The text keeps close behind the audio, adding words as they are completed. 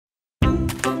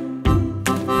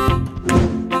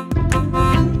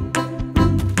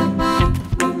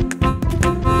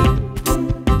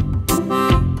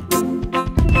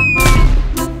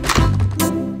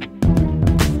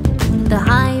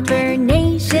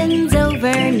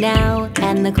now,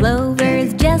 and the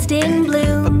clover's just in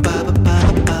bloom.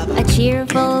 A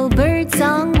cheerful bird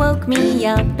song woke me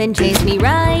up and chased me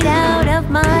right out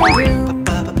of my room.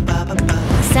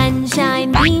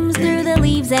 Sunshine beams through the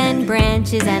leaves and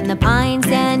branches, and the pines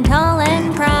stand tall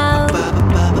and proud.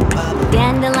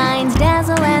 Dandelions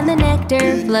dazzle and the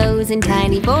nectar flows, and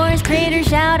tiny forest critters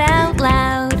shout out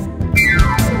loud.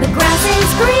 The grass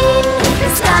is green, the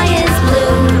sky is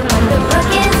blue, the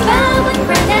brook is bowing,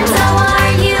 friend, and so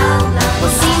are you.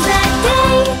 We'll seize that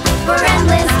day for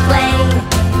endless play,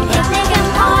 picnic and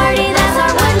party, that's our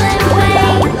woodland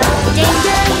way.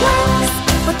 Danger lurks,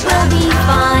 but we'll be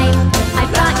fine.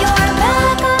 I've got your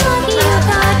back, I'm lucky you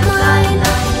got mine.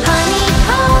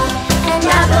 Honeycomb and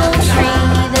apple tree,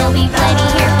 there'll be plenty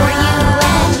here for you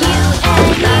and you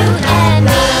and you and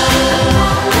me.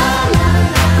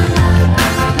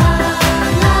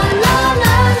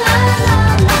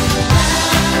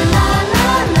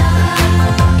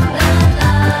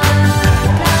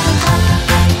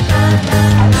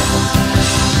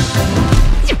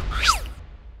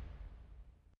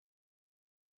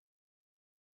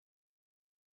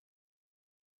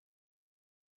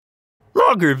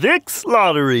 Logger Vic's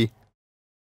Lottery.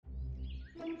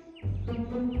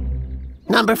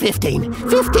 Number 15.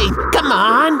 15, come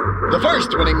on! The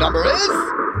first winning number is...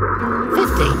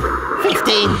 15.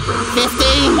 15.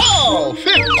 15! Oh,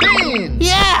 15!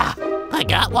 Yeah! I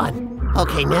got one.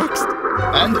 Okay, next.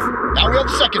 And now we have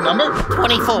the second number.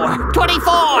 24.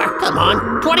 24! Come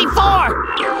on, 24!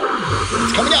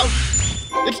 It's coming out.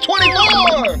 It's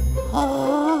 24!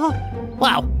 Oh,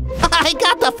 wow. I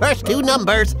got the first two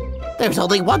numbers. There's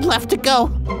only one left to go.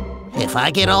 If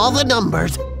I get all the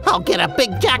numbers, I'll get a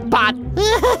big jackpot.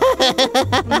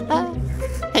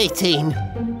 18.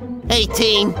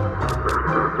 18.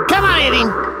 Come on,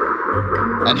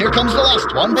 18. And here comes the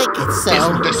last one. Make it so.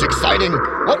 Isn't this exciting?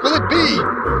 What will it be?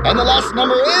 And the last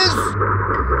number is...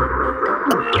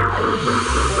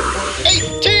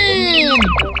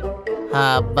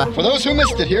 18! For those who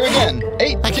missed it, here again,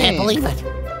 18. I can't believe it.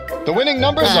 The winning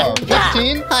numbers are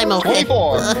 15, I'm okay.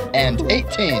 24, and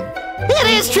 18. It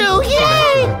is true!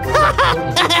 Yay!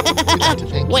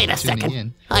 Wait a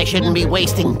second. I shouldn't be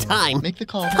wasting time. Make the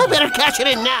call. I better cash it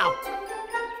in now.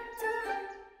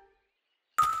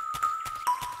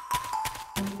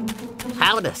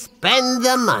 How to spend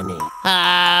the money.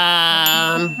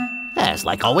 As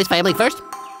like always, family first.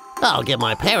 I'll give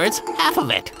my parents half of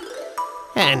it.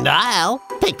 And I'll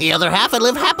take the other half and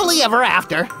live happily ever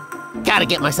after. Gotta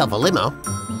get myself a limo.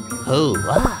 Ooh,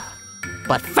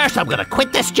 but first I'm gonna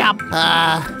quit this job.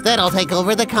 Then I'll take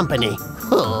over the company.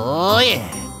 Oh, yeah.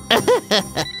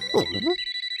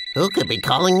 Who could be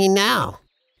calling me now?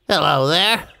 Hello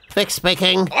there, Vic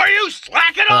speaking. Are you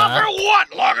slacking off or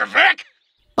what, Logger Vic?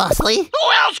 Boss Lee?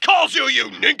 Who else calls you, you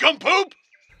nincompoop?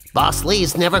 Boss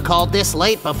Lee's never called this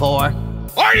late before.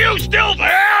 Are you still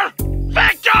there?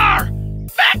 Victor!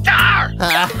 Victor!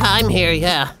 I'm here,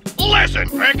 yeah. Listen,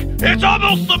 Vic, it's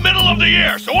almost the middle of the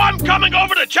year, so I'm coming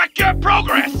over to check your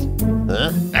progress.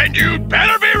 Huh? And you'd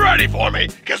better be ready for me,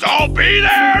 because I'll be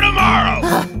there tomorrow.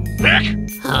 Vic?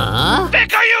 Huh?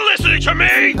 Vic, are you listening to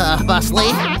me? Boss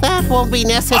Lee, that won't be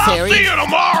necessary. I'll see you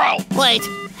tomorrow. Wait,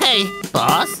 hey,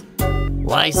 boss.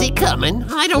 Why is he coming?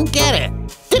 I don't get it.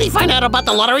 Did he find out about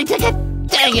the lottery ticket?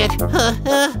 Dang it.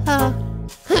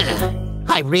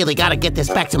 I really gotta get this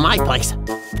back to my place.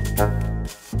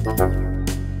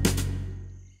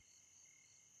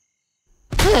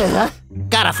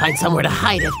 Gotta find somewhere to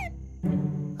hide it.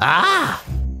 Ah!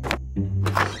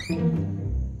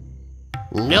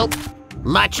 Nope.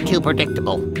 Much too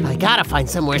predictable. I gotta find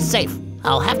somewhere safe.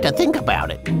 I'll have to think about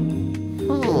it.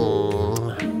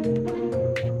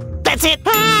 That's it!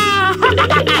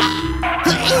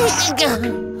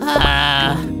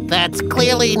 That's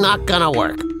clearly not gonna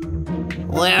work.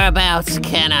 Whereabouts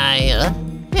can I,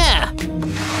 yeah.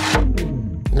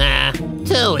 Nah,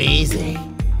 too easy.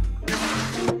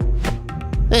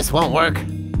 This won't work,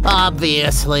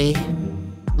 obviously.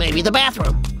 Maybe the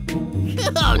bathroom.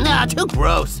 Oh, no, too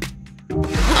gross.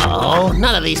 Oh,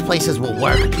 none of these places will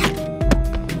work.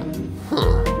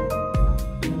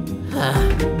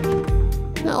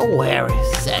 Nowhere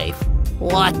is safe.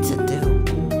 What to do?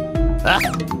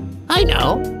 I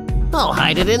know. I'll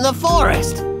hide it in the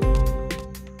forest.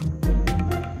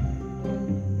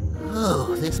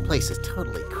 Oh, this place is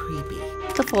totally creepy.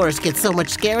 The forest gets so much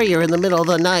scarier in the middle of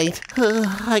the night.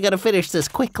 I gotta finish this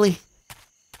quickly.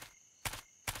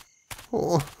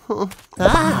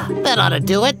 That ought to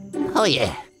do it. Oh,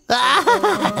 yeah.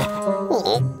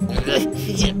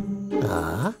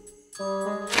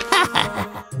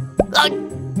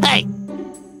 Hey!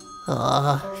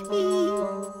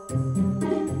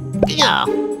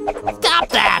 Oh, stop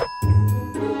that!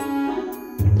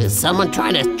 Is someone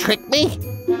trying to trick me?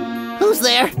 Who's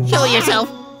there? Show yourself.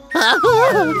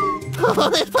 Oh,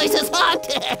 this place is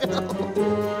haunted.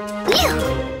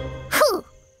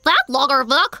 That logger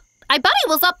Vic, I bet he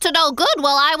was up to no good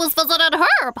while I was visiting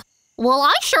Herb. Well,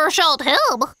 I sure showed him.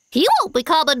 He won't be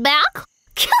coming back.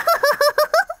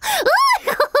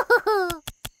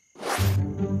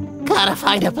 Gotta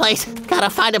find a place. Gotta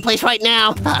find a place right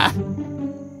now.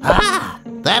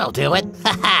 That'll do it.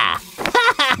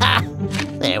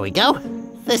 There we go.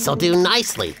 This'll do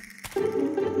nicely.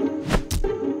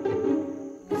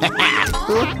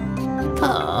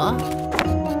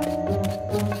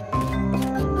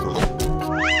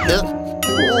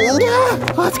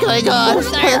 What's going on?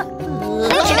 Who's there?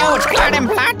 Don't you know it's quite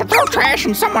impolite to throw trash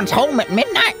in someone's home at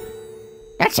midnight?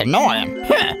 That's annoying.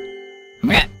 Huh.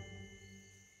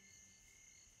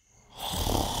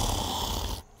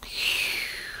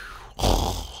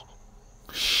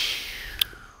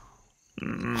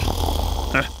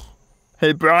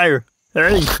 Hey, Briar.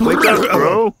 Hey, wake up,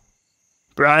 bro.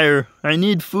 Briar, I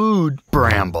need food.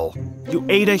 Bramble, you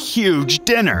ate a huge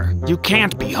dinner. You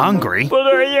can't be hungry. But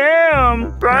I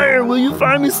am. Briar, will you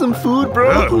find me some food,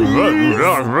 bro, please?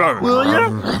 Will ya?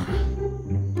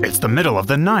 It's the middle of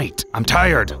the night. I'm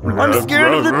tired. I'm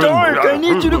scared of the dark. I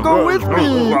need you to go with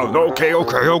me. Okay.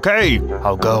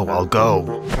 I'll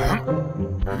go.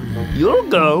 You'll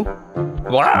go?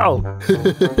 Wow.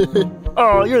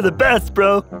 Oh, you're the best,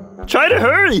 bro. Try to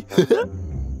hurry.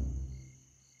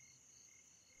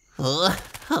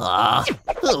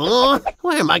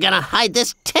 Where am I gonna hide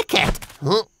this ticket?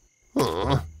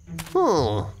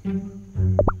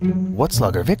 What's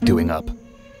Slugger Vic doing up?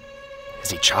 Is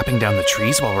he chopping down the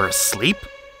trees while we're asleep?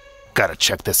 Gotta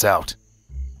check this out.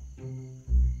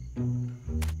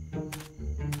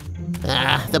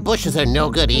 The bushes are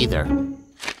no good either.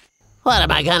 What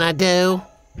am I gonna do?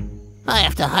 I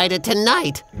have to hide it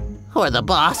tonight, or the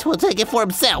boss will take it for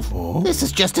himself. Oh? This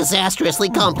is just disastrously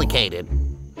complicated.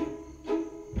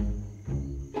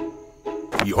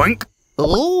 Yoink!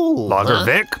 Ooh! Logger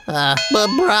Vic? But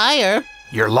Briar?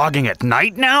 You're logging at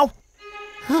night now?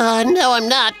 No, I'm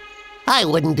not. I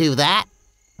wouldn't do that.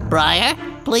 Briar,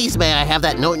 please may I have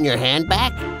that note in your hand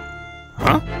back?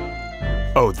 Huh?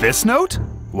 Oh, this note?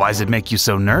 Why does it make you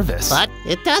so nervous? But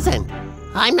it doesn't.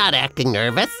 I'm not acting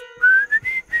nervous.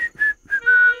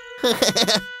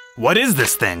 What is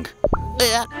this thing?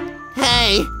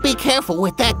 Hey, be careful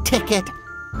with that ticket.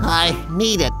 I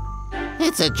need it.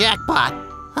 It's a jackpot.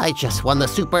 I just won the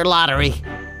super lottery.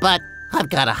 But I've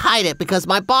got to hide it because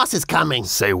my boss is coming.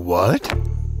 Say what?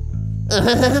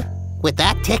 With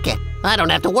that ticket, I don't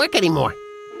have to work anymore.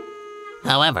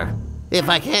 However, if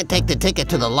I can't take the ticket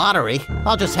to the lottery,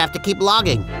 I'll just have to keep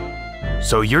logging.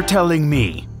 So you're telling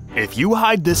me, if you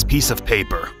hide this piece of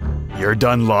paper, you're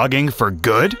done logging for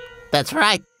good? That's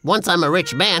right. Once I'm a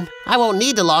rich man, I won't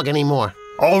need to log anymore.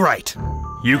 All right.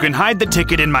 You can hide the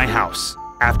ticket in my house.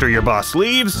 After your boss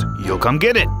leaves, you'll come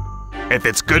get it. If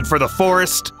it's good for the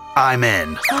forest, I'm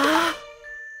in.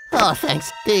 Oh,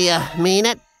 thanks. Do you mean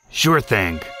it? Sure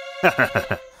thing.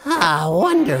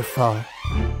 Wonderful.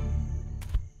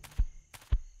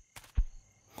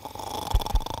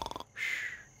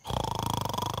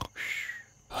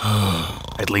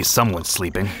 At least someone's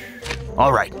sleeping.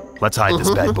 All right, let's hide this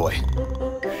bad boy.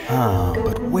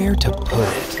 But where to put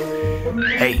it?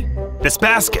 Hey, this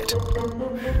basket!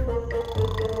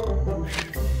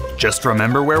 Just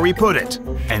remember where we put it.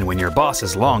 And when your boss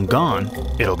is long gone,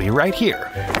 it'll be right here.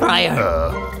 Briar,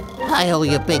 I owe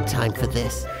you big time for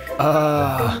this.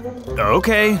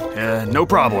 Okay, no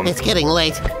problem. It's getting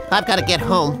late. I've got to get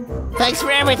home. Thanks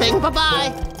for everything.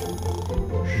 Bye-bye.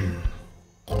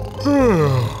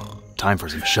 Time for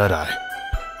some shut-eye.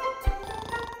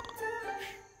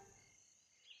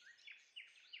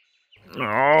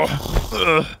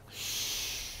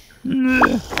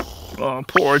 Oh,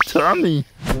 poor tummy.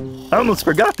 I almost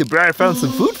forgot that Briar found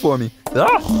some food for me. Did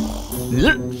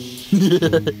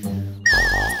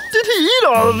he eat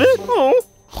all of it? Oh.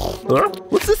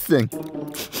 What's this thing?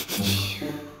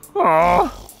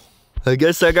 Oh, I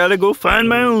guess I gotta go find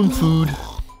my own food.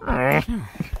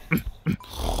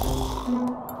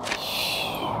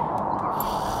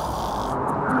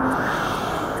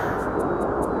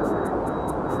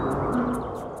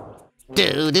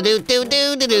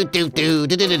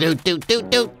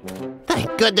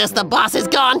 Thank goodness the boss is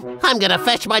gone. I'm gonna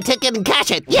fetch my ticket and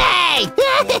cash it. Yay!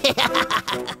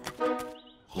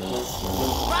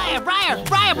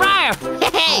 Briar!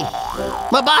 Hey!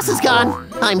 My boss is gone.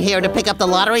 I'm here to pick up the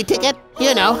lottery ticket.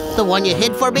 You know, the one you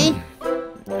hid for me.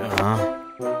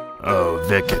 Oh,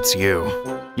 Vic, it's you.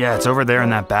 Yeah, it's over there in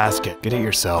that basket. Get it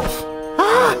yourself.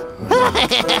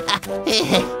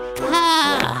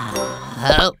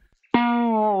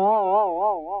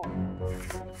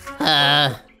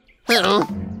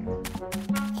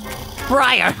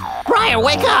 Briar! Briar,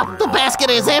 wake up! The basket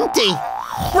is empty!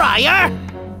 Briar!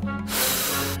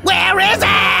 Where is it?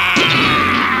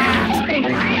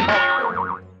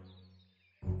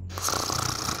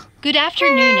 Good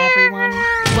afternoon, everyone.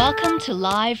 Welcome to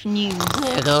Live News.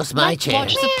 There goes my Let's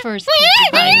chance. watch the first piece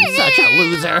of I'm news. such a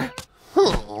loser.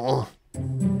 Oh.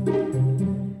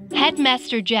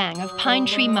 Headmaster Jang of Pine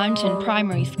Tree Mountain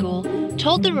Primary School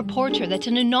told the reporter that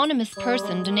an anonymous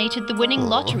person donated the winning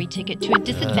lottery ticket to a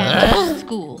disadvantaged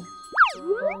school.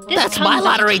 This That's comes my at a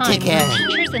lottery time ticket. when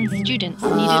teachers and students need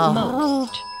it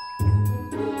most.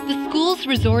 The school's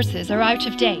resources are out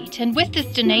of date, and with this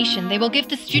donation, they will give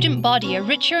the student body a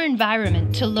richer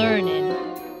environment to learn in.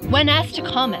 When asked to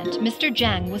comment, Mr.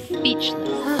 Jang was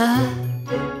speechless.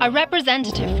 A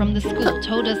representative from the school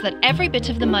told us that every bit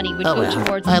of the money would go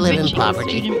towards I live in enriching the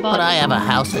poverty, student body. but I have a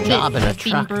house, a job, and a This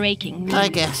has truck. been breaking news. I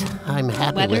guess I'm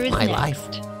happy Weather with is my next. life.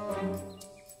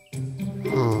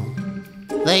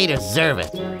 They deserve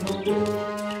it.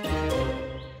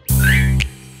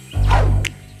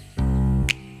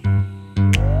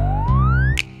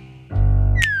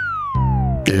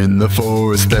 In the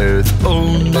forest there's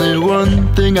only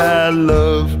one thing I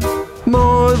love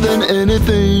more than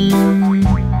anything.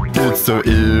 It's so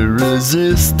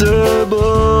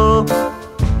irresistible.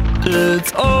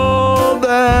 It's all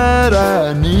that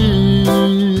I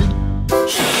need.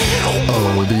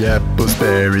 All the apples,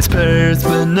 berries, pears,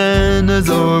 bananas,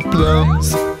 or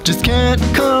plums just can't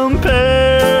compare.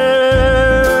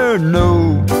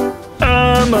 No,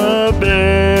 I'm a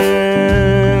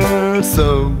bear,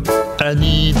 so I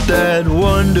need that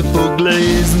wonderful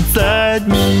glaze inside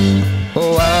me.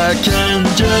 Oh, I can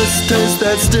just taste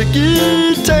that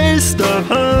sticky taste of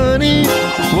honey,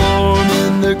 warm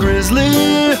in the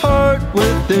grizzly heart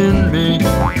within me.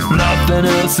 Nothing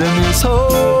else in this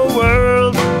whole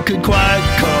world could quite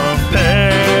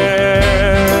compare.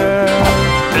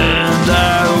 And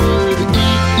I would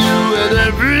eat you at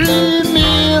every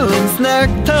meal and snack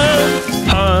time.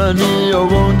 Honey, oh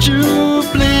won't you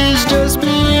please just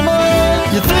be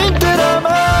mine? You think that I'm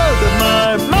out of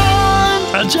my mind,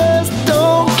 I just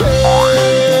don't care,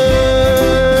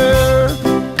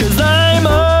 'cause I'm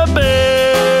a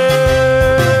bear.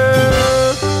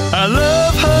 I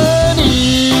love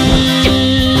honey,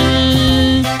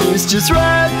 it's just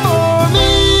right for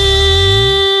me.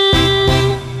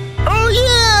 Oh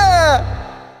yeah!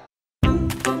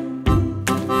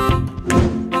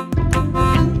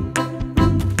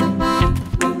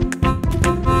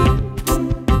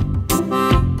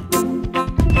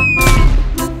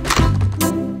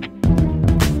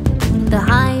 The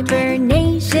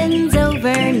hibernation's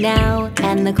over now,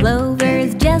 and the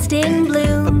clover's just in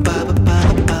bloom.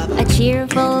 A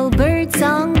cheerful bird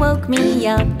song woke me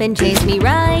up and chased me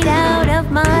right out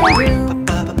of my room.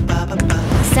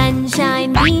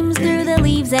 Sunshine beams through the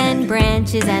leaves and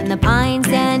branches, and the pines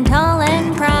stand tall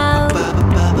and proud.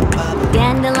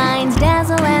 Dandelions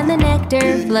dazzle and the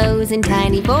nectar flows, and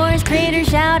tiny forest critters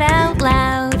shout out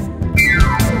loud.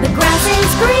 The grass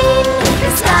is green,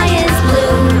 the sky is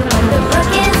blue, the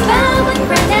brook is found with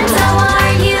friends, and so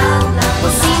are you.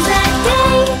 We'll seize that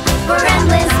day for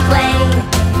endless play,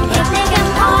 picnic and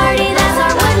party, that's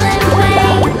our woodland way.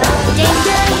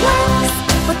 Danger lurks,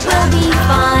 but we'll be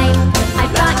fine.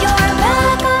 I've got your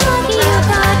back, I'm lucky you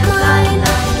got mine.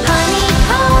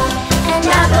 Honeycomb and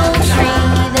apple tree,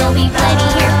 there'll be plenty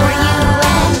here for you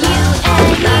and you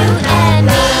and you and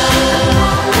me.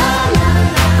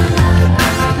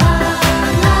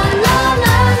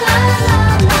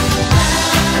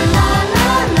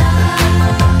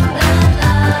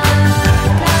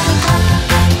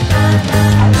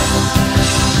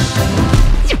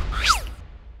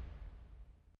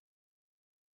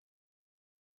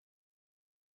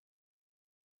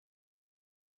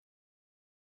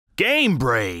 Game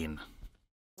brain.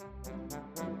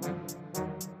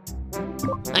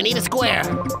 I need a square.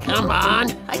 Come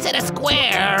on. I said a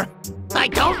square. I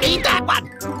don't need that one.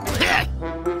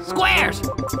 Squares.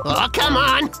 Oh, come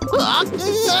on.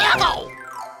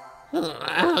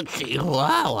 Oh, gee,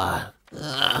 wow.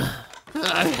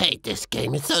 I hate this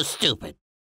game. It's so stupid.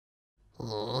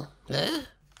 A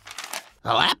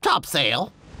laptop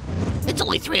sale? It's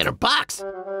only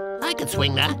 $300. I could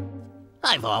swing that.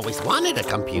 I've always wanted a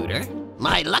computer.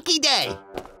 My lucky day.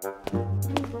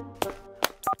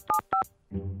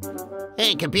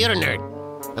 Hey, computer nerd.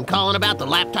 I'm calling about the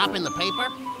laptop in the paper.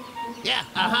 Yeah,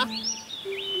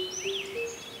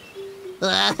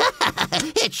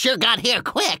 It sure got here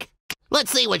quick.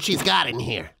 Let's see what she's got in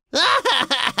here.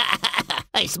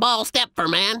 A small step for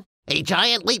man, a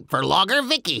giant leap for Logger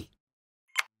Vicky.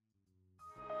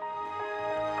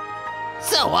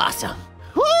 So awesome.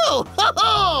 Woo!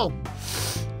 Ho-ho!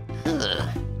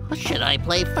 What should I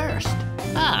play first?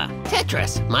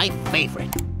 Tetris, my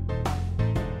favorite.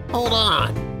 Hold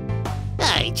on.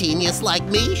 A genius like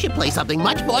me should play something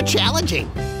much more challenging.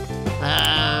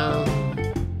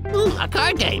 A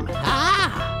card game.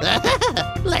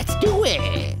 Let's do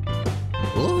it.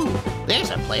 Ooh, there's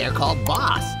a player called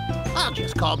Boss. I'll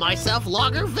just call myself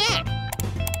Logger Vic.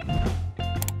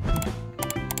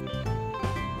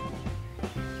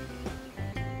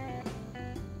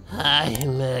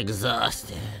 I'm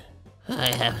exhausted.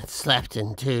 I haven't slept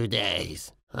in 2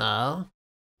 days. Oh?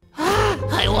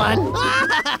 I won!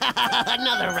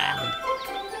 Another round.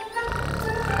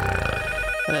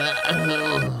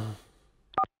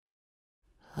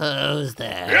 Who's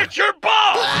there? It's your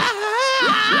boss!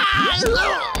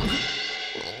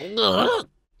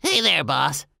 Hey there,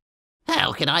 boss.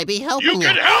 How can I be helping you? You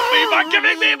can help me by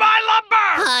giving me my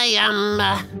lumber! I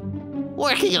am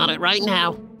working on it right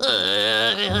now.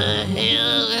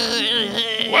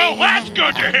 Well, that's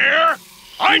good to hear.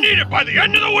 I need it by the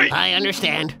end of the week. I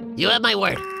understand. You have my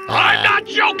word. I'm not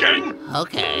joking.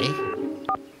 Okay.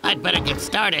 I'd better get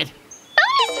started.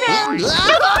 Bonus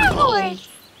round! Scoreboard!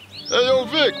 Hey, yo,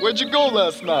 Vic, where'd you go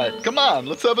last night? Come on,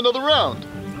 let's have another round.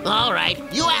 All right,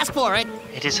 you ask for it.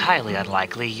 It is highly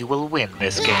unlikely you will win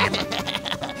this game.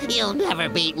 You'll never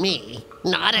beat me.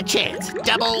 Not a chance.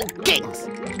 Double kings.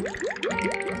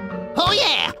 Oh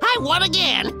yeah, I won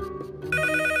again.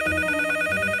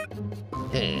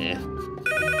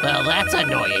 Well, that's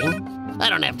annoying. I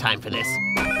don't have time for this.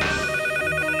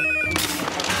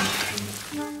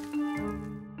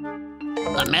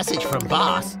 A message from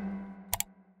Boss.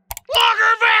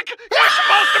 Logger Vic, you're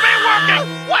supposed to be working.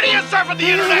 What are you surfing the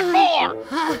internet for?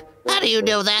 How do you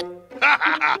know that?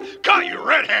 Caught you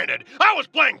red-handed. I was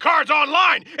playing cards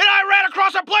online, and I ran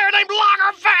across a player named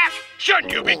Logger Vic.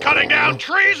 Shouldn't you be cutting down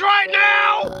trees right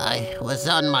now? I was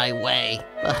on my way,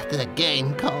 but the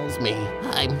game calls me.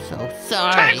 I'm so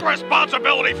sorry. Take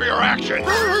responsibility for your actions.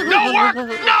 No work,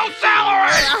 no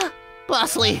salary.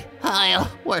 Bosley, I'll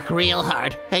work real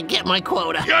hard and get my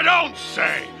quota. You don't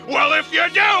say. Well, if you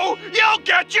do, you'll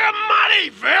get your money,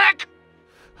 Vic.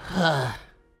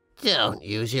 Don't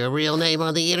use your real name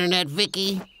on the internet,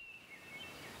 Vicky.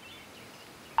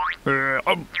 I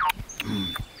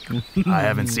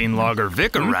haven't seen Logger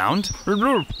Vic around.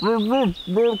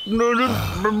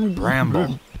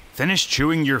 Bramble, finish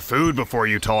chewing your food before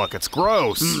you talk. It's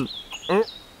gross.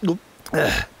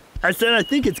 I said I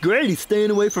think it's great he's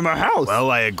staying away from our house. Well,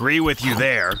 I agree with you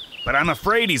there, but I'm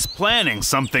afraid he's planning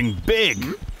something big.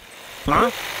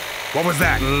 Huh? What was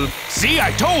that? See,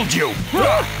 I told you!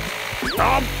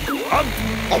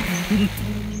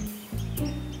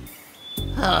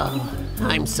 Oh,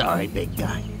 I'm sorry, big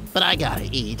guy, but I gotta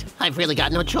eat. I've really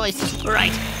got no choice.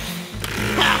 Right.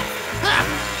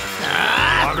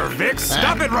 Logger Vic,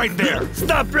 stop it right there!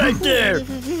 Stop right there!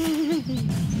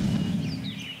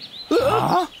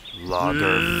 Huh?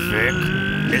 Logger Vic,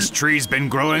 this tree's been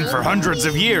growing for hundreds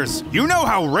of years. You know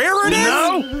how rare it is?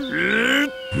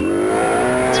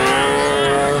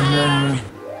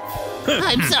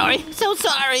 I'm sorry, so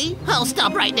sorry. I'll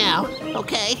stop right now,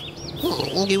 okay?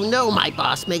 You know my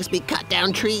boss makes me cut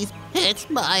down trees. It's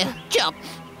my job.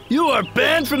 You are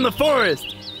banned from the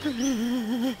forest!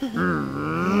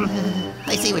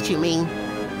 I see what you mean.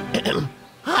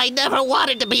 I never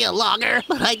wanted to be a logger,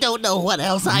 but I don't know what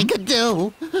else I could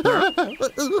do.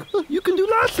 You can do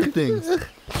lots of things.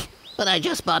 But I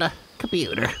just bought a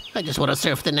computer. I just want to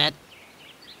surf the net.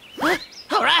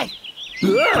 All right.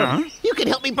 You can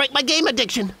help me break my game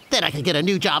addiction. Then I can get a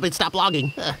new job and stop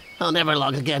logging. I'll never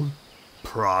log again.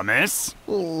 Promise?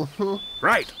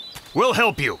 Right. We'll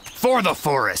help you. For the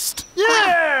forest.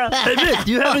 Yeah! Hey, Vic,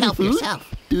 do you have any help food? Yourself.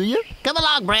 Do you? Come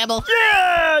along, Bramble.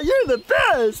 Yeah! You're the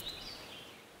best!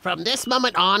 From this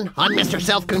moment on, I'm Mr.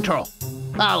 Self-Control.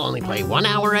 I'll only play 1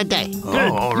 hour a day.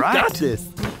 Oh, all right. You got this.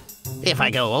 If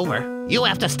I go over, you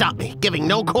have to stop me, giving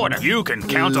no quarter. You can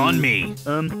count on me.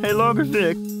 Hey, Logger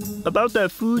Vic, about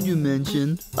that food you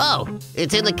mentioned. Oh,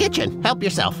 it's in the kitchen. Help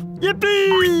yourself.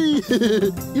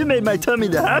 Yippee! You made my tummy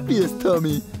the happiest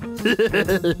tummy.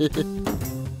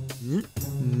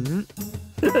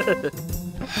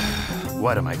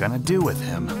 What am I gonna do with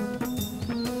him?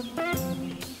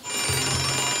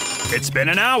 It's been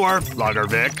an hour, Logger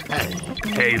Vic.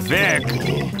 Hey, Vic.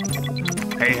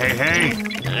 Hey.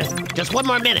 Just 1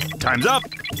 more minute. Time's up.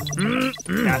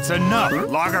 That's enough,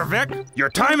 Logger Vic. Your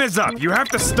time is up. You have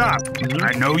to stop.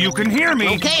 I know you can hear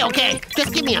me. Okay.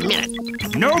 Just give me a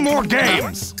minute. No more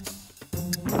games.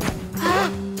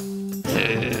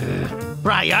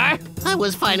 Briar, I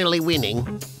was finally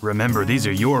winning. Remember, these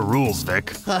are your rules,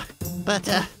 Vic. But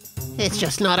it's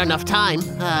just not enough time.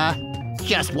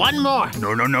 Just one more.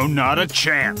 No, not a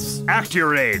chance. Act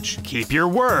your age. Keep your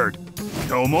word.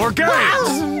 No more games.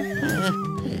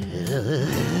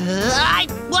 I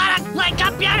want to play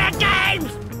computer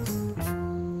games!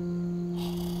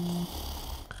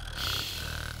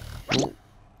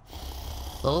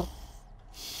 Oh.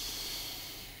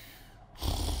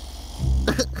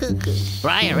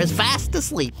 Briar is fast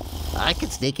asleep. I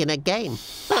could sneak in a game.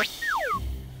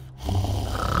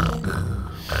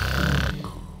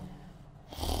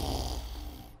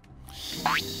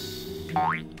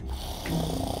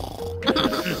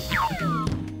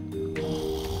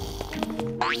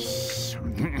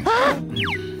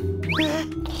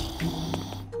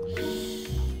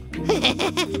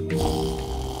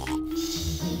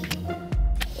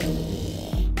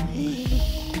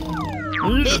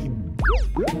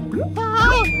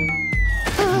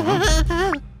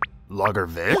 Logger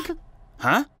Vic?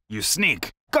 Huh? You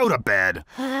sneak. Go to bed.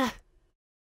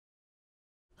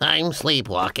 I'm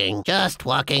sleepwalking. Just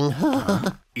walking.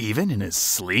 Even in his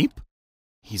sleep?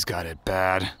 He's got it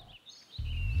bad.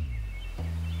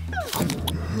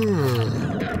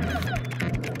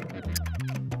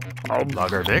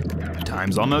 Logger Vic,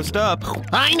 time's almost up.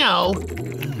 I know.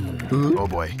 Oh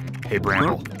boy. Hey,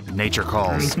 Bramble. Nature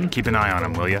calls. Keep an eye on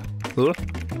him, will ya?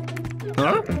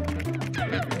 Huh?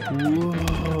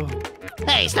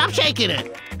 Hey, stop shaking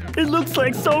it. It looks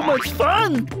like so much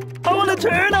fun. I want to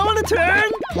turn.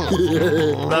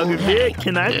 Logger Vic,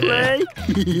 can I play?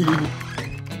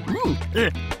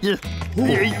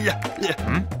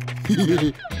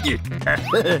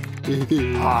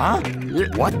 Huh?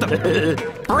 What the?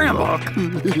 Bramble!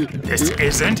 This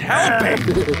isn't helping!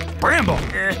 Bramble!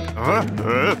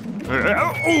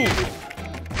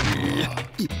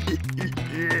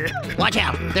 Watch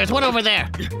out. There's one over there.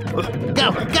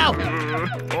 Go.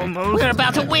 Almost. We're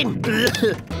about to win.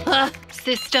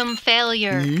 System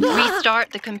failure.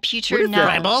 Restart the computer now.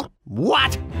 Bramble,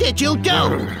 what did you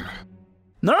do?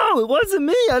 No, it wasn't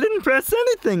me. I didn't press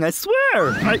anything. I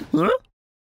swear. Huh?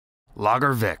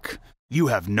 Logger Vic, you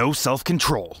have no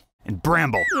self-control. And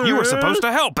Bramble, you were supposed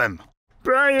to help him.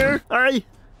 Briar, Briar,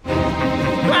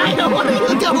 what are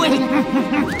you doing?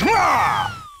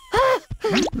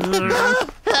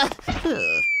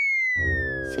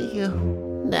 See you.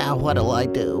 Now what do I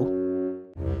do?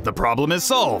 The problem is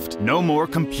solved. No more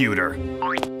computer.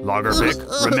 Logger Vic,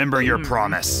 remember your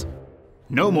promise.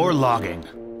 No more logging.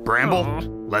 Bramble,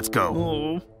 let's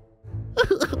go.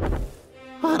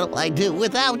 What do I do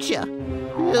without you?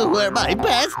 You were my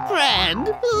best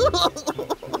friend.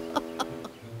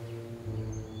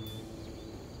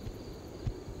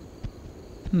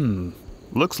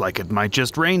 Looks like it might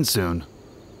just rain soon.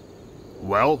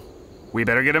 Well, we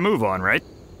better get a move on, right?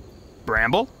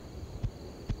 Bramble?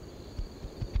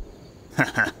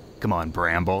 Come on,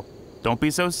 Bramble. Don't be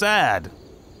so sad.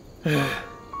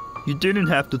 you didn't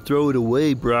have to throw it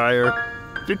away, Briar.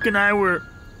 Vic and I were...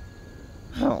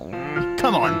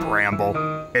 Come on, Bramble.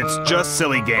 It's just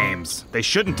silly games. They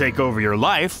shouldn't take over your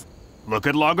life. Look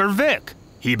at Logger Vic.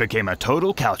 He became a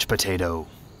total couch potato.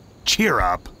 Cheer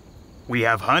up. We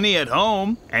have honey at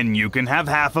home, and you can have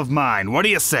half of mine. What do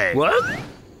you say? What?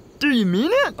 Do you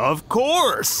mean it? Of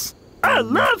course. I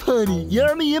love honey.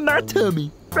 Yummy in my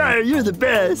tummy. Briar, you're the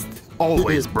best.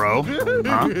 Always, bro.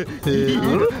 Huh? Do you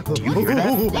hear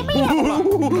that?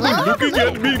 Looking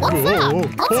at me, bro.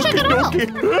 Let's check it out.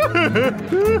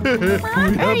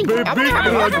 We have baby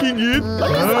blocking it.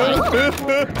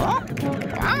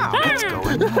 What's going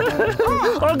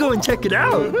on? I'll go and check it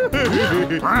out.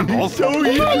 Bramble. So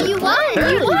easy. Hey, you won.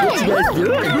 Hey, what you guys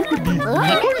doing?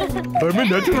 I'm a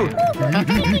natural.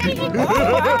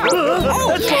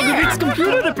 That's Logger Vic's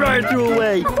computer that Briar threw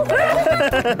away.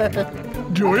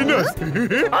 Join us.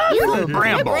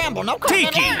 Bramble. Bramble, no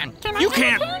Tiki, you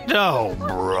can't. Oh,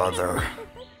 brother.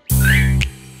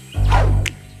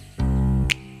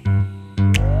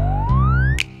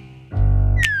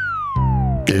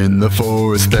 In the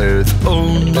forest there's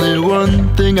only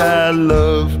one thing I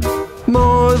love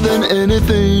more than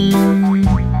anything.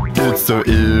 It's so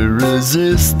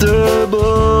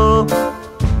irresistible.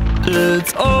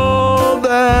 It's all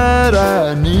that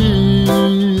I need.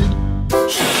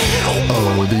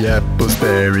 Oh, the apples,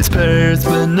 berries, pears,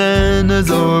 bananas,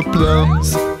 or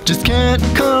plums just can't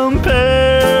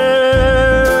compare.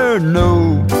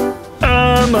 No,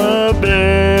 I'm a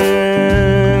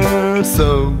bear,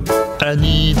 so I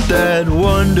need that that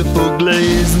wonderful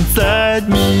glaze inside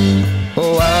me.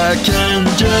 Oh, I can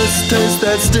just taste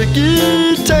that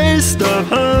sticky taste of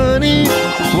honey,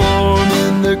 warm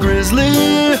in the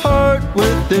grizzly heart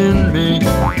within me.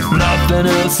 Nothing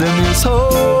else in this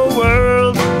whole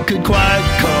world could quite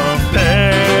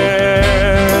compare.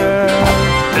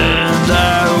 And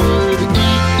I would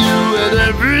eat you at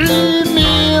every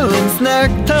meal and snack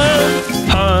time.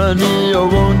 Honey, oh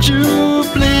won't you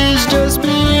please just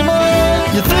be mine?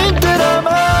 You think that I'm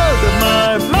out of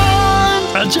my mind,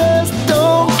 I just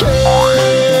don't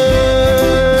care,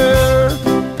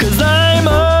 'cause I'm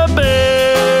a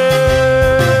bear.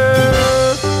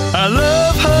 I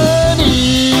love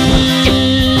honey,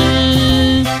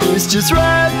 it's just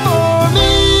right for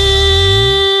me.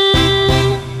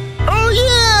 Oh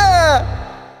yeah!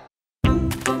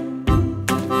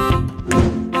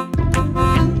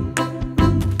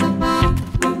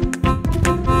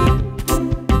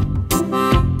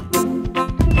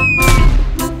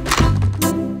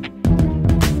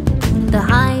 The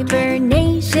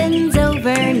hibernation's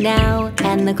over now,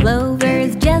 and the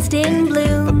clover's just in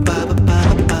bloom.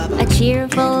 A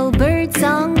cheerful bird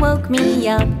song woke me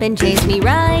up and chased me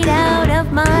right out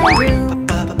of my room.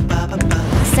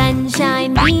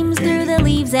 Sunshine beams through the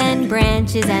leaves and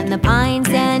branches, and the pines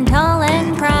stand tall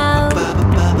and proud.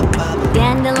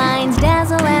 Dandelions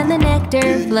dazzle and the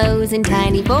nectar flows, in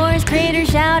tiny forest critters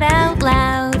shout out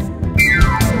loud.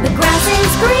 The grass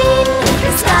is green,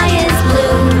 the sky is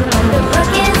blue, the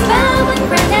brook is found with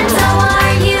friend, and so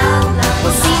are you.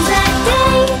 We'll seize that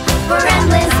day for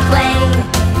endless play,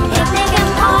 picnic and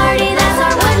party, that's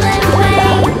our woodland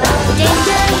way.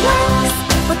 Danger lurks,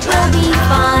 but we'll be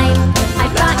fine.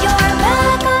 I've got your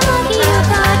back, I'm lucky you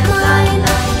got mine.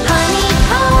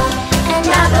 Honeycomb and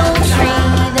apple tree,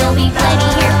 there'll be plenty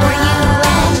here for you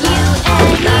and you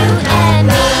and you and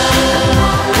me.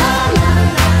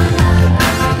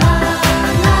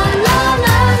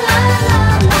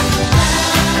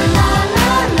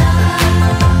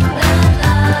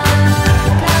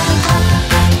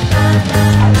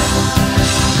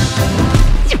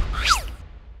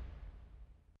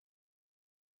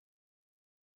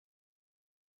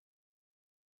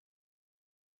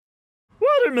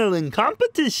 Watermelon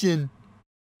competition.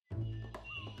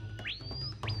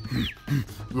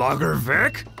 Logger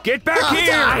Vic, get back Oh, here!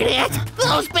 darn it!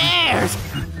 Those bears!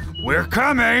 We're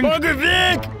coming! Logger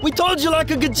Vic, we told you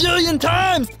like a gajillion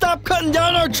times, stop cutting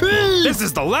down our trees! This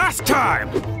is the last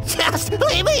time! Just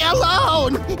leave me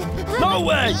alone! No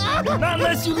way! Not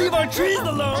unless you leave our trees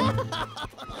alone!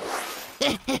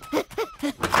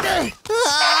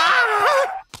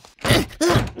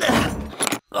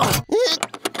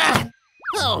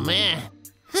 Oh, man.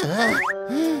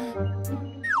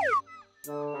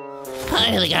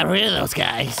 Finally got rid of those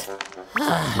guys.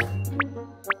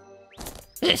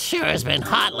 This sure has been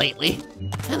hot lately,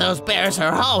 and those bears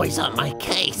are always on my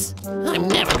case. I'm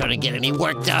never gonna get any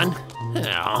work done.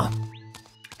 Oh.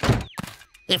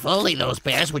 If only those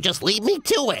bears would just leave me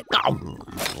to it.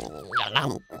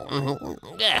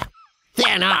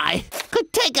 Then I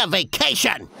could take a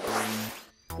vacation.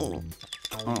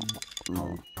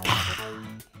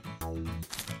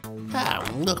 Oh,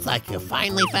 looks like you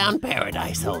finally found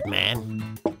paradise, old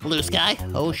man. Blue sky,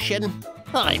 ocean,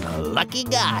 I'm a lucky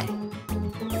guy.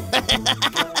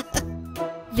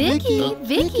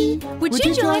 Vicky, would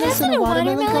you join us in a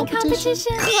watermelon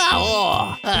competition?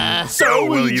 Oh, So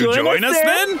will you join us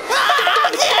then?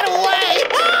 Get away!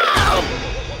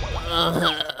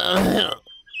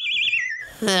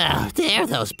 Oh, there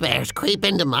those bears creep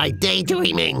into my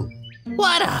daydreaming.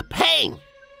 What a pain!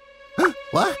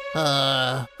 What?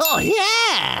 Oh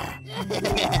yeah!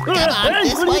 Come on, Hey,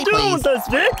 this what are way, you doing please. with us,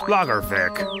 Vic? Logger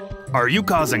Vic, are you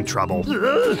causing trouble?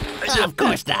 Of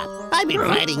course not. I'm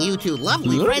inviting you two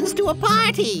lovely friends to a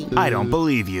party. I don't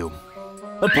believe you.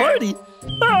 A party?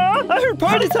 Ah, I heard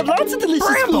parties have lots of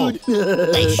delicious food.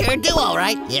 They sure do, all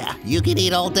right. Yeah, you can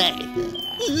eat all day.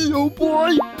 Oh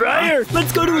boy, Briar,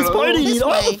 let's go to his party and This eat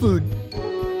all way. the food.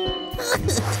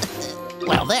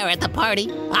 Well, there at the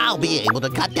party, I'll be able to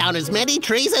cut down as many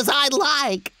trees as I'd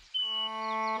like.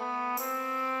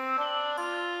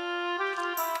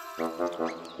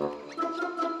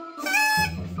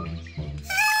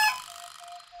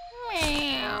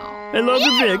 Hey,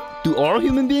 Logger Vic, do all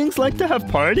human beings like to have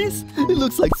parties? It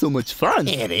looks like so much fun.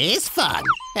 It is fun.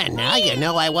 And now you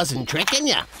know I wasn't tricking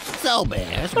you. So,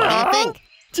 Bears, what do you think?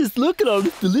 Just look at all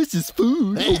this delicious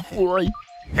food. Oh boy.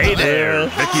 Hey there,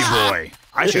 Vicky boy.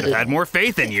 I should have had more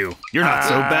faith in you. You're not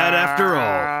so bad after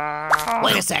all.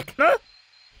 Wait a sec.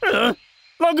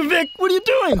 Logger Vic, what are you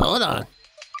doing? Hold on.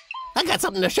 I got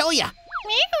something to show you.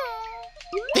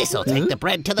 This'll take the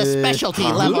bread to the specialty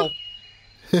level.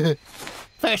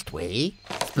 First we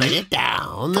split it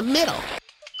down the middle.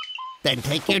 Then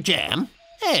take your jam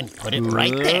and put it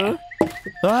right there.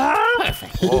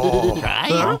 Perfect. Try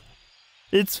it.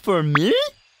 It's for me?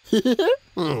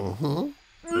 Mm-hmm.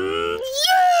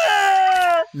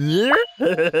 Yeah!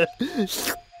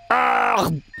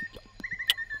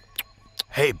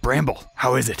 Hey, Bramble,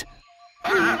 how is it?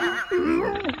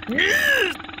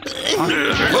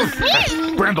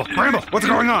 Bramble, what's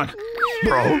going on?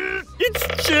 Bro? It's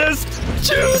just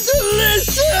too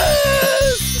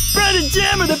delicious! Bread and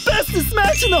jam are the best to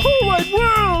smash in the whole wide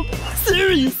world!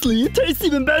 Seriously, it tastes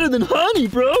even better than honey,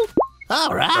 bro!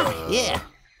 All right, yeah.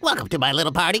 Welcome to my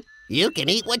little party. You can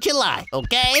eat what you like,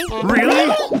 okay?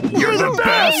 Really? You're the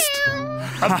best!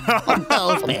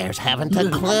 Those bears haven't a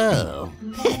clue.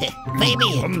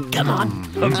 Fabian, come on.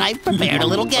 I've prepared a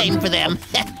little game for them.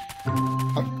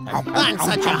 On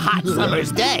such a hot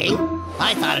summer's day,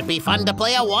 I thought it'd be fun to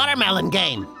play a watermelon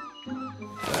game.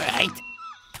 Right?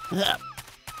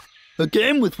 A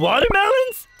game with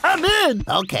watermelons? I'm in!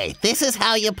 Okay, this is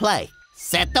how you play.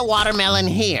 Set the watermelon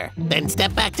here, then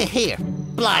step back to here.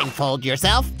 Blindfold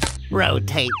yourself.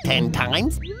 Rotate 10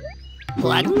 times.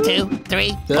 1, 2,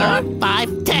 3, 4,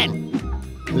 5,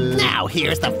 10. Now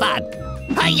here's the fun.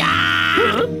 Hi-ya!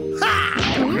 Ha!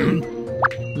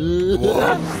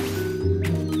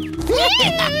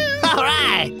 All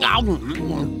right.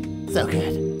 So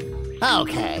good.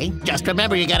 Okay, just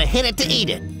remember you gotta hit it to eat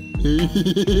it.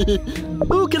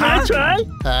 Ooh, can I try?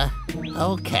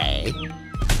 Okay.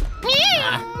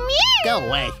 Go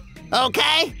away.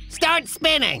 Okay, start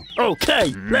spinning.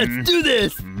 Okay, let's do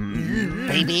this.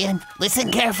 Fabian, listen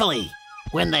carefully.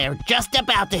 When they're just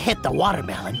about to hit the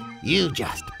watermelon, you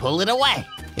just pull it away.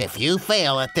 If you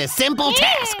fail at this simple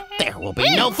task, there will be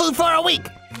no food for a week.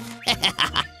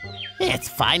 It's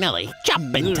finally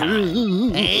jumping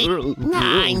time. 8,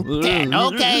 9, 10.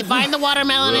 Okay, find the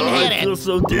watermelon and hit I feel it.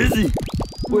 so dizzy.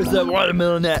 Where's that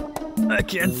watermelon at? I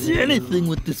can't see anything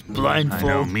with this blindfold. I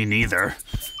know, me neither.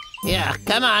 Yeah,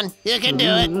 come on. You can do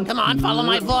it. Come on, follow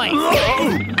my voice.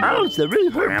 Ouch, that really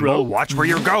hurt, Bramble, bro. watch where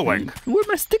you're going. Where'd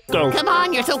my stick go? Come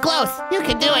on, you're so close. You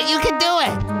can do it. You can do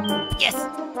it. Yes.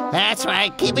 That's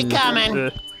right. Keep it coming.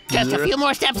 Just a few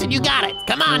more steps and you got it.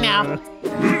 Come on now.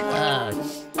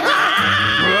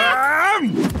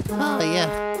 Oh,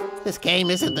 yeah. This game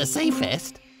isn't the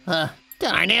safest.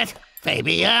 Darn it.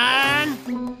 Fabian.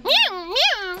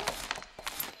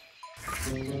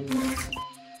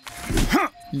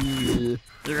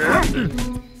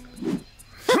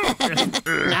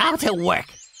 Now to work.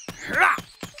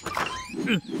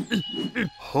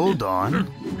 Hold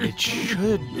on. It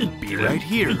should be right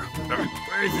here.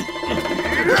 Where is it?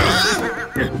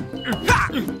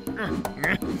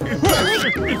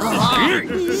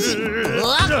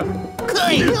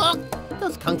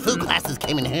 Those kung fu classes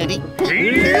came in handy.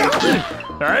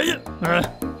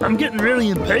 I'm getting really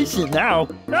impatient now.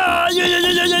 Huh?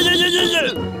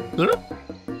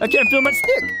 I can't feel my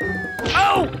stick.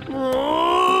 Oh!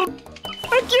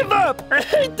 I give up. I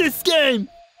hate this game.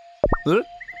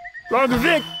 Longer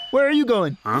Vic, where are you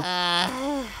going? A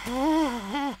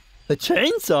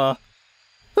chainsaw?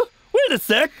 Wait a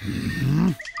sec.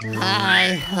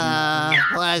 I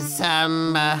was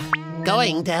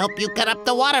going to help you cut up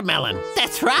the watermelon.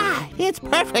 That's right. It's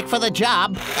perfect for the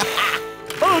job.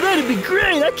 Oh, that'd be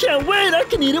great. I can't wait. I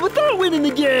can eat it without winning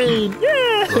the game.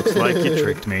 Yeah. Looks like you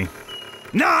tricked me.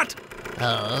 Not!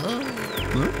 Oh?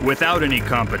 Without any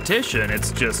competition,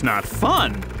 it's just not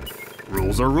fun.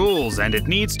 Rules are rules, and it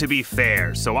needs to be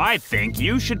fair, so I think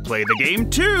you should play the game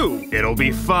too. It'll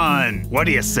be fun. What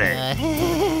do you say?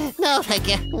 No, thank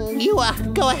you. You,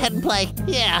 go ahead and play.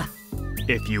 Yeah.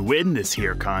 If you win this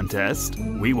here contest,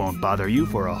 we won't bother you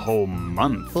for a whole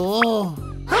month. Oh,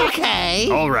 okay.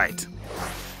 All right.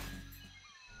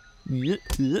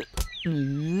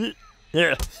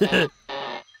 Yeah.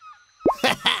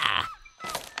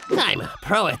 I'm a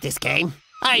pro at this game.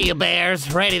 Are you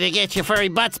bears ready to get your furry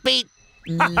butts beat?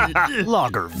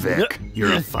 Logger Vic,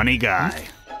 you're a funny guy.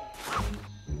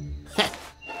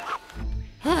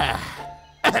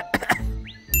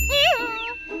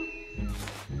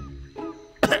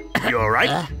 You all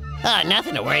right?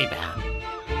 Nothing to worry about.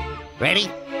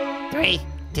 Ready? 3,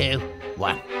 2,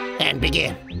 1, and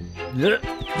begin.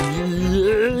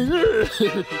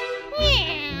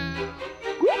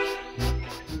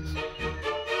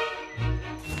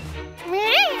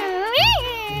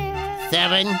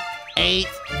 7, 8,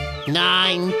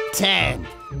 9, 10.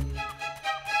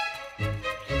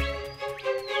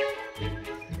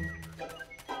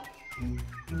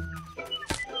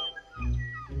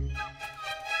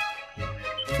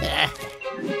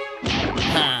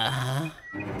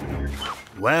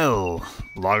 Well,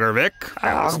 Logger Vic,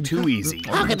 that was too easy.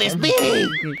 How could this be?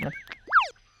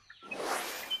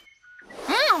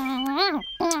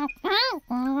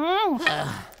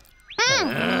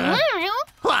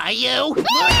 Why, you?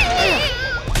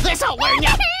 This'll learn you!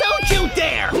 Don't you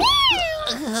dare!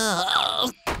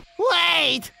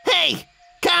 Wait! Hey!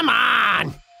 Come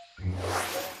on!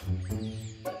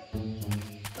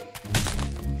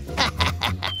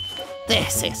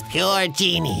 This is pure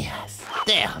genius.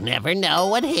 They'll never know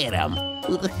what hit them.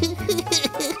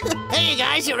 Hey, you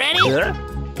guys, you ready? Yeah?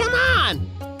 Come on!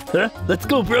 Let's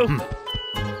go, bro.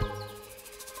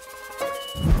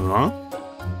 Huh?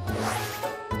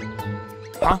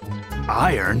 Huh?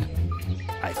 Iron?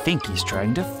 I think he's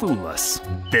trying to fool us.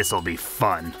 This'll be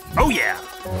fun. Oh yeah!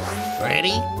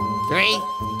 Ready? 3,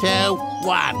 2,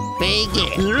 1,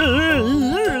 begin!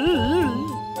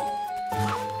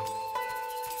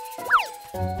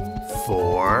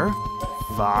 4,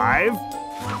 5.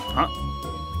 Huh?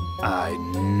 I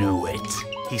knew it.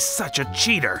 He's such a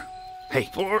cheater. Hey,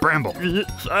 Bramble. 5,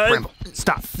 Bramble,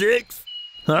 stop. 6.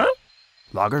 Huh?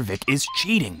 Logger Vic is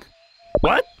cheating.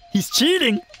 What? He's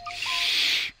cheating?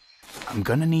 Shh. I'm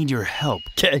gonna need your help.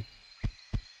 Okay.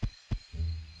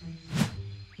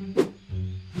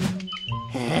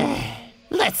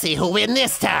 Let's see who'll win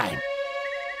this time.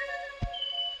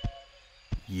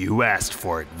 You asked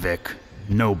for it, Vic.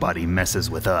 Nobody messes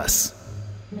with us.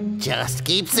 Just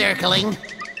keep circling.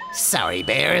 Sorry,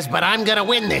 bears, but I'm gonna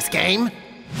win this game.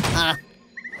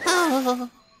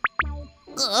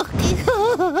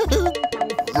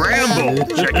 Bramble,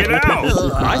 check it out!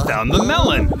 I found the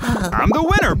melon. I'm the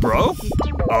winner, bro.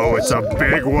 Oh, it's a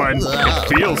big one. It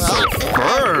feels so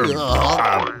firm.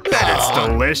 I bet it's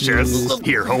delicious.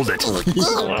 Here, hold it.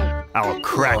 I'll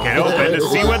crack it open to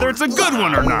see whether it's a good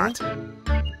one or not.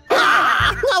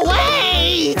 No,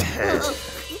 wait!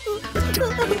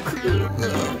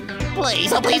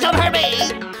 Please, oh please don't hurt me!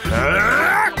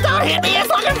 Don't hit me, it's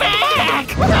looking back!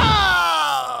 No!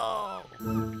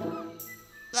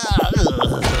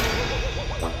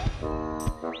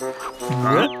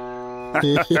 Huh?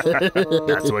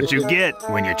 That's what you get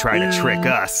when you try to trick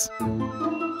us.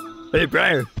 Hey,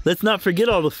 Briar, let's not forget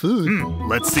all the food.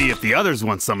 Let's see if the others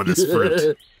want some of this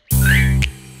fruit.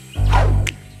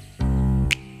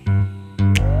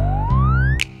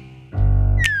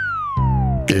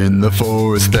 In the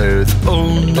forest there's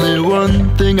only one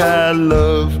thing I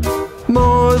love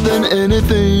more than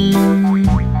anything.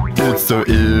 It's so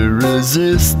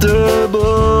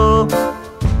irresistible.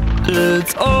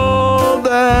 It's all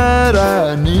that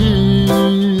I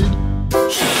need.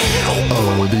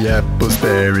 Oh, the apples,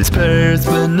 berries, pears,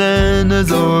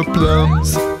 bananas, or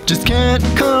plums just can't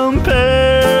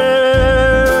compare.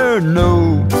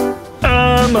 No,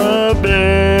 I'm a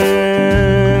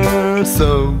bear,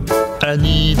 so I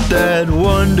need that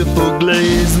wonderful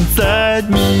glaze inside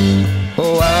me.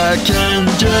 Oh, I can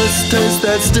just taste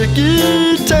that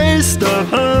sticky taste of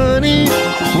honey,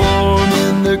 warm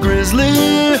in the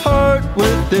grizzly heart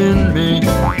within me.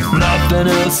 Nothing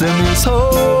else in this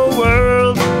whole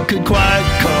world could quite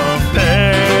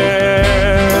compare.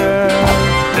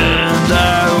 And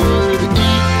I would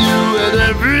eat you at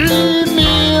every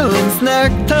meal and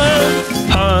snack time.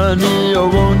 Honey, oh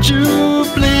won't you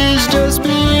please just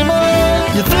be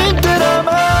mine? You think that I'm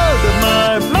out of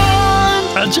my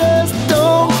mind? I just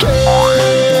don't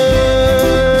care,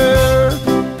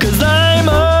 'cause I'm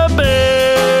a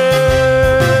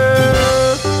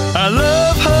bear. I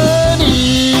love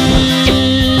honey,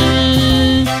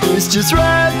 it's just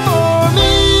right for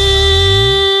me.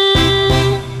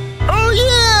 Oh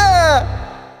yeah!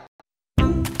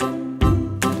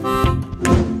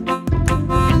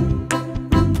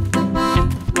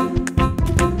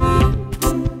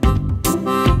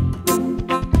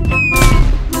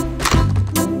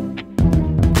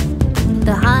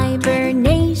 The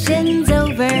hibernation's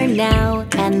over now,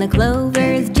 and the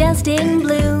clover's just in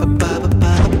bloom.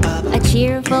 A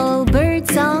cheerful bird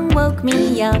song woke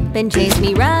me up and chased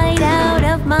me right out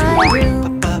of my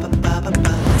room.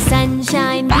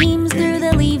 Sunshine beams through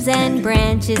the leaves and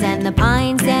branches, and the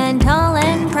pines stand tall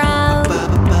and proud.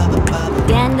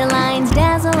 Dandelions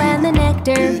dazzle and the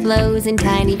nectar flows, in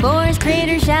tiny forest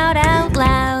critters shout out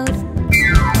loud.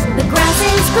 The grass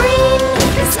is green,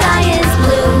 the sky is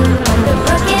blue, the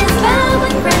brook is found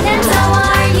with friends, and so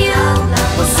are you.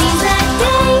 We'll seize that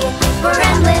day for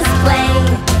endless play,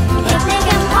 picnic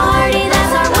and party,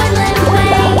 that's our woodland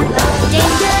way.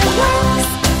 Danger lurks,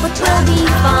 but we'll be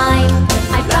fine.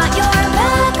 I've got your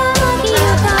back, I'm lucky you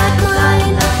got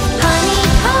mine.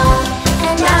 Honeycomb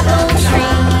and apple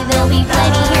tree, there'll be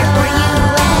plenty here for you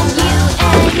and you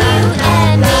and you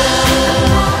and me.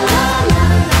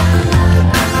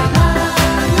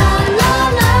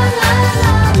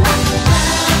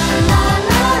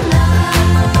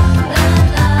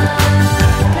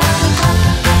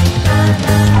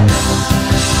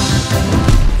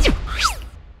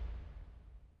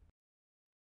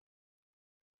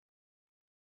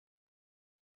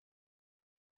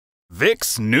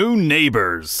 Vic's new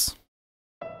neighbors.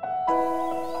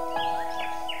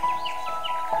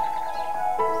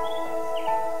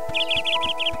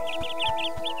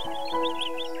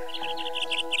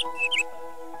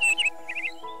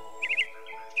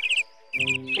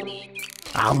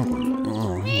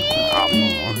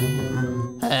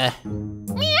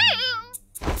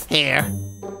 Here.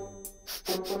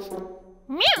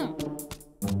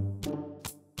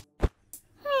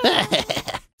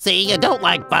 See, you don't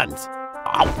like buns.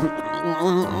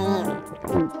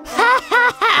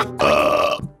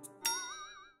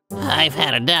 I've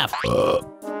had enough.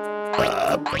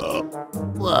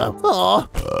 Whoa. Oh.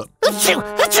 Achoo!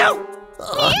 Achoo!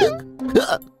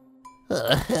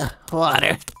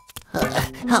 Water.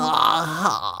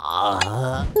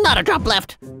 Not a drop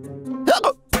left.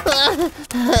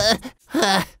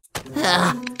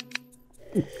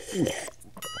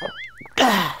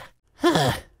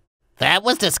 That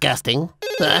was disgusting.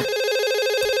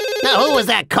 Now, who was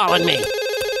that calling me?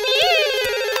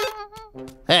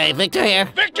 Hey, Victor here.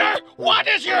 Victor, what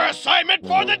is your assignment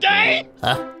for the day?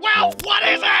 Well, what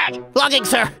is it? Logging,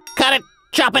 sir. Cut it,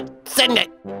 chop it, send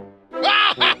it.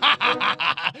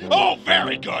 Oh,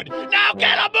 very good. Now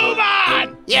get a move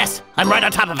on! Yes, I'm right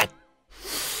on top of it.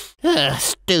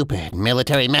 Stupid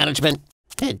military management.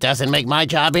 It doesn't make my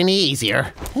job any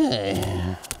easier.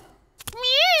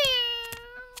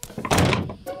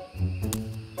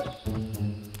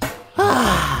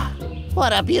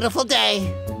 What a beautiful day.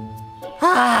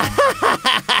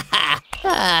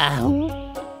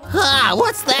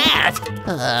 What's that?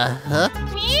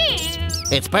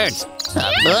 It's birds.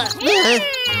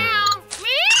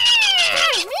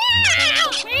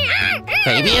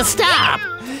 Baby, stop.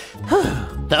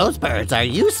 Those birds are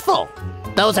useful.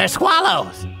 Those are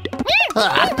swallows.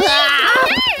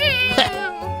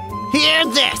 Hear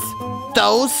this.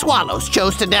 Those swallows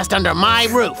chose to nest under my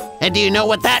roof. And do you know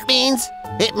what that means?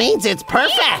 It means it's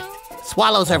perfect.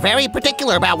 Swallows are very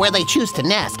particular about where they choose to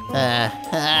nest.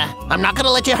 I'm not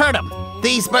gonna let you hurt them.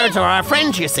 These birds are our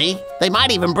friends, you see. They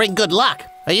might even bring good luck.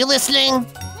 Are you listening?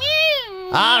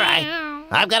 All right,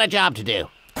 I've got a job to do.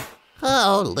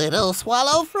 Oh, little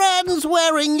swallow friends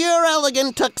wearing your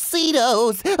elegant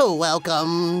tuxedos,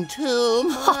 welcome to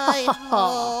my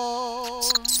home.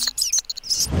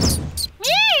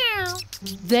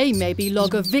 They may be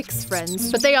Logger Vic's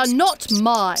friends, but they are not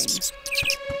mine.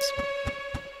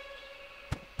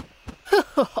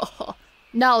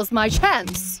 Now's my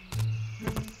chance.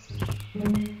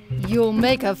 You'll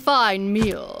make a fine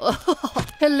meal.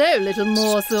 Hello, little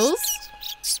morsels.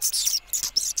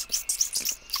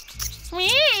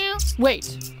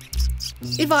 Wait.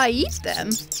 If I eat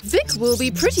them, Vic will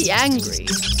be pretty angry.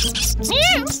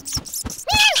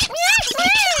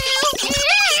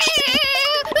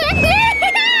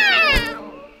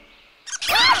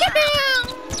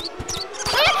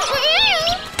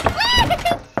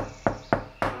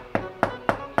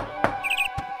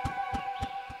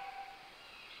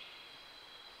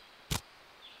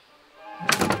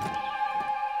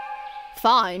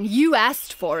 Fine, you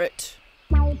asked for it.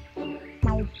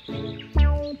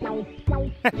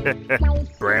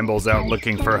 Bramble's out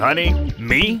looking for honey.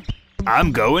 Me?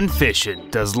 I'm going fishing.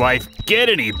 Does life get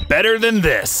any better than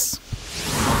this?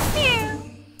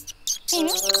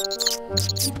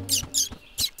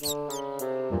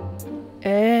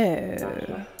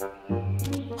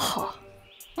 Oh.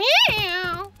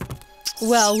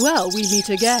 Well, we meet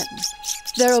again.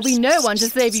 There'll be no one to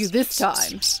save you this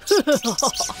time.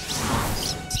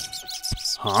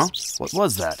 Huh? What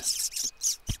was that?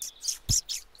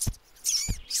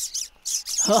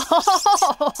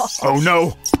 Oh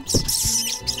no!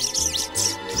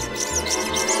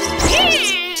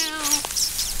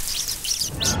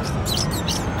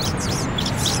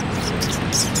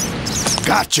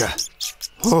 Gotcha!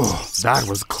 Oh, that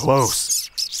was close.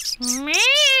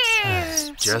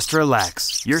 Just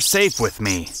relax. You're safe with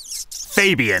me.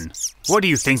 Fabian, what do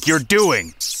you think you're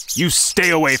doing? You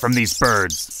stay away from these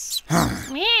birds.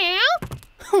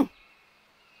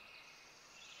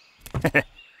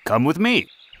 Come with me.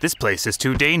 This place is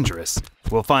too dangerous.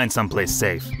 We'll find someplace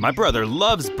safe. My brother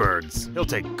loves birds. He'll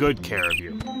take good care of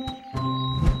you.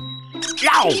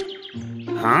 Yow!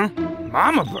 Huh?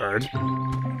 Mama bird?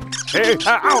 Hey,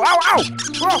 ow, ow, ow!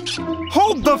 Oh,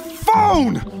 hold the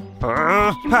phone!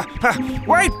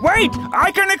 Wait!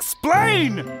 I can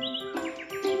explain!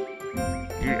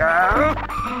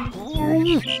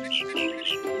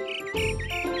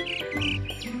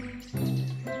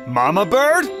 Mama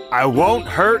bird, I won't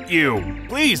hurt you.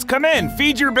 Please, come in,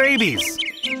 feed your babies.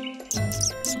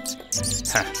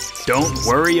 Don't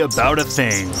worry about a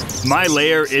thing. My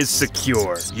lair is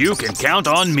secure. You can count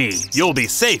on me. You'll be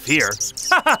safe here.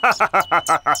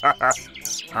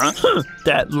 Huh?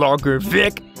 That logger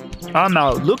Vic. I'm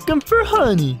out looking for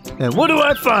honey. And what do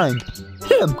I find?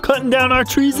 Him cutting down our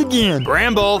trees again.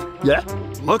 Bramble. Yeah?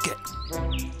 Look it.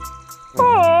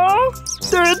 Aww,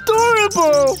 they're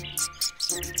adorable.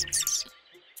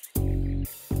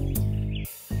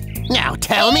 Now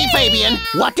tell me, Fabian,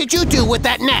 what did you do with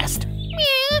that nest?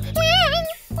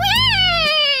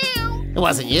 It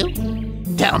wasn't you?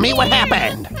 Tell me what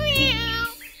happened.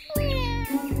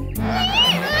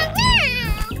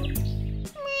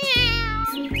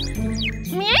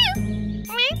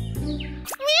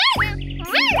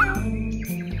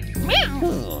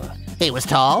 He was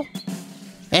tall,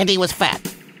 and he was fat.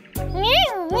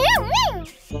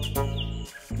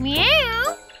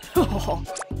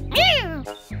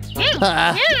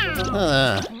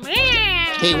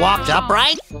 He walked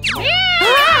upright.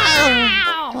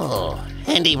 Oh,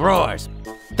 and he roars.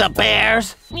 The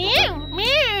bears.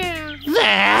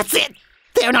 That's it.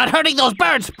 They're not hurting those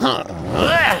birds.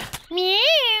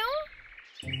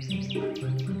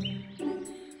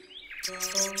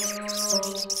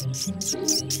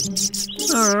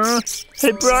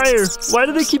 Hey, Briar, why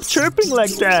do they keep chirping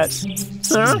like that?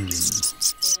 Huh?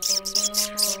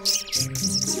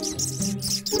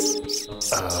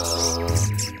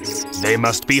 They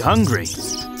must be hungry.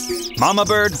 Mama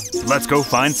bird, let's go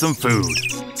find some food.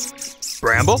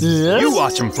 Bramble, Yes? you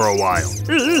watch them for a while.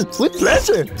 With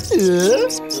pleasure.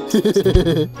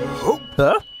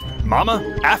 Huh?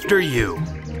 Mama, after you.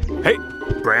 Hey,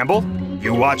 Bramble,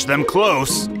 you watch them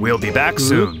close. We'll be back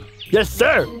soon. Yes,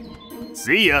 sir.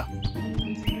 See ya.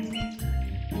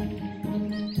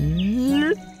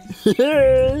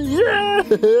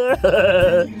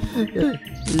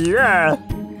 Yeah.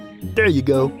 There you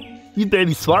go. You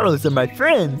baby swallows are my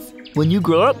friends. When you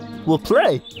grow up, we'll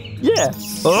play. Yeah.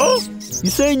 Oh? You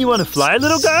saying you want to fly,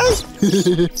 little guy?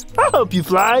 I'll help you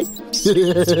fly.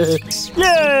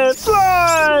 Yeah,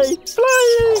 fly!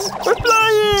 Flying! We're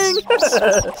flying!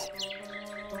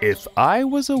 If I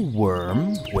was a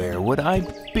worm, where would I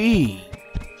be?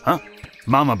 Huh?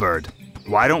 Mama bird,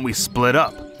 why don't we split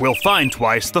up? We'll find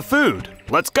twice the food.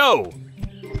 Let's go.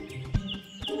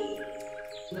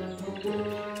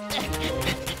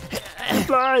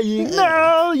 Flying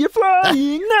now, you're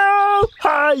flying now,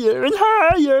 higher and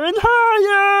higher and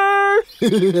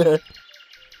higher.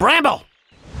 Bramble!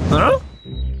 Huh?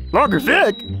 Logger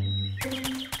Vic?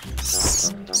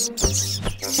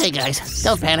 Hey guys,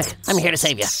 don't panic. I'm here to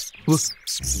save you.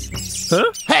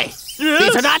 Huh? Hey,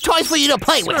 these are not toys for you to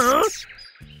play with.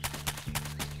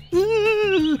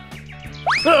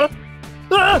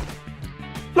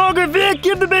 Logger Vic,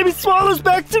 give the baby swallows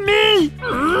back to me!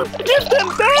 Give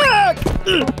them back!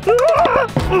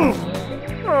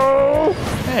 Oh.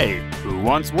 Hey, who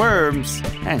wants worms?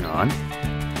 Hang on.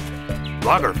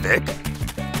 Logger Vic?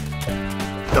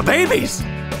 The babies!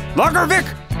 Logger Vic!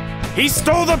 He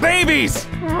stole the babies!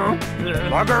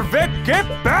 Logger Vic, get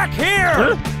back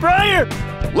here! Briar!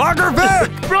 Logger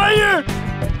Vic! Briar!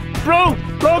 Bro,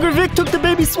 Logger Vic took the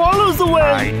baby swallows away!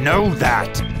 I know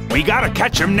that! We gotta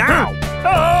catch him now!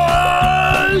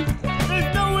 Oh!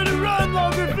 There's nowhere to run,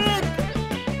 Logger Vic!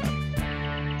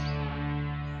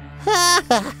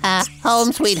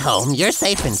 Home sweet home, you're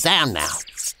safe and sound now.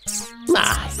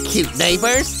 My cute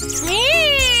neighbors.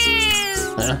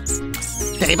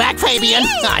 Stay back, Fabian.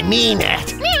 I mean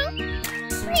it.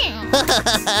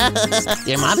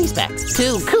 Your mommy's back.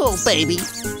 Too cool, baby.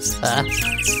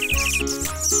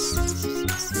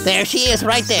 There she is,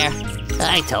 right there.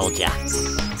 I told ya.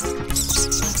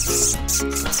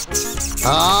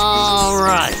 All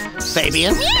right,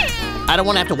 Fabian. I don't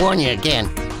want to have to warn you again.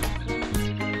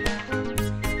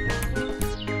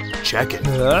 Check it.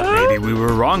 Maybe we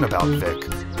were wrong about Vic.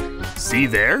 See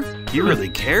there? He really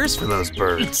cares for those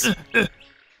birds.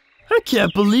 I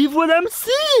can't believe what I'm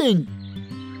seeing!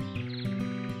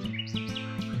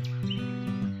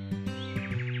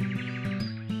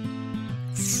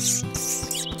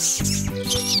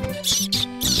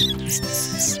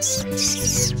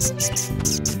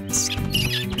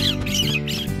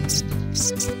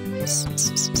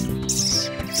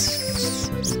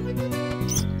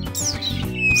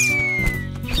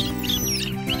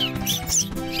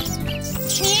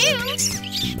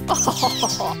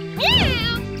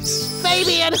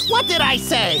 Fabian, what did I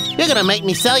say? You're gonna make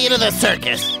me sell you to the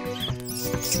circus.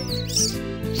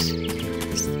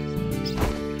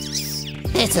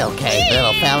 It's okay,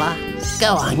 little fella.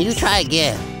 Go on, you try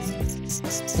again.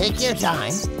 Take your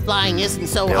time. Flying isn't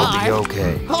so hard. They'll be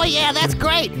okay. Oh yeah, that's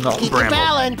great. No, Keep your Bramble.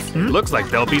 balance. Looks like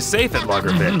they'll be safe at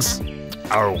Logger Vic's.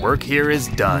 Our work here is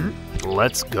done.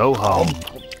 Let's go home.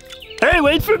 Hey,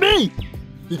 wait for me!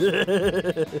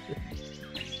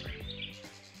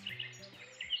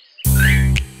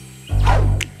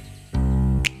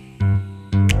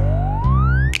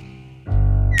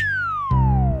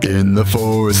 In the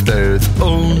forest there's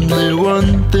only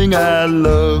one thing I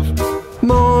love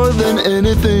more than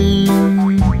anything.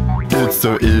 It's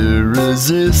so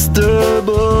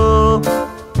irresistible.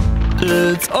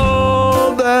 It's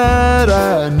all that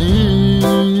I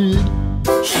need.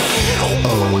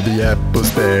 Oh, the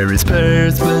apples, berries,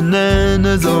 pears,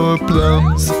 bananas, or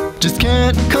plums just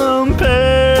can't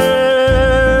compare.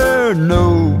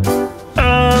 No,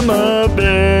 I'm a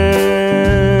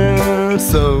bear,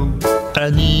 so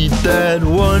I need that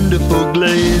wonderful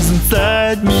glaze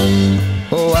inside me.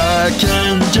 Oh, I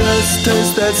can just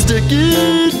taste that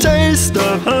sticky taste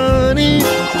of honey,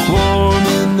 warm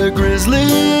in the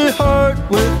grizzly heart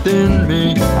within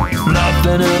me.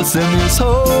 Nothing else in this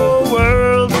whole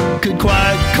world could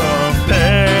quite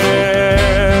compare.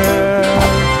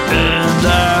 And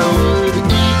I would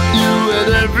eat you at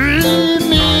every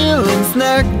meal and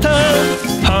snack time.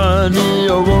 Honey,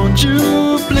 oh won't you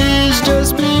please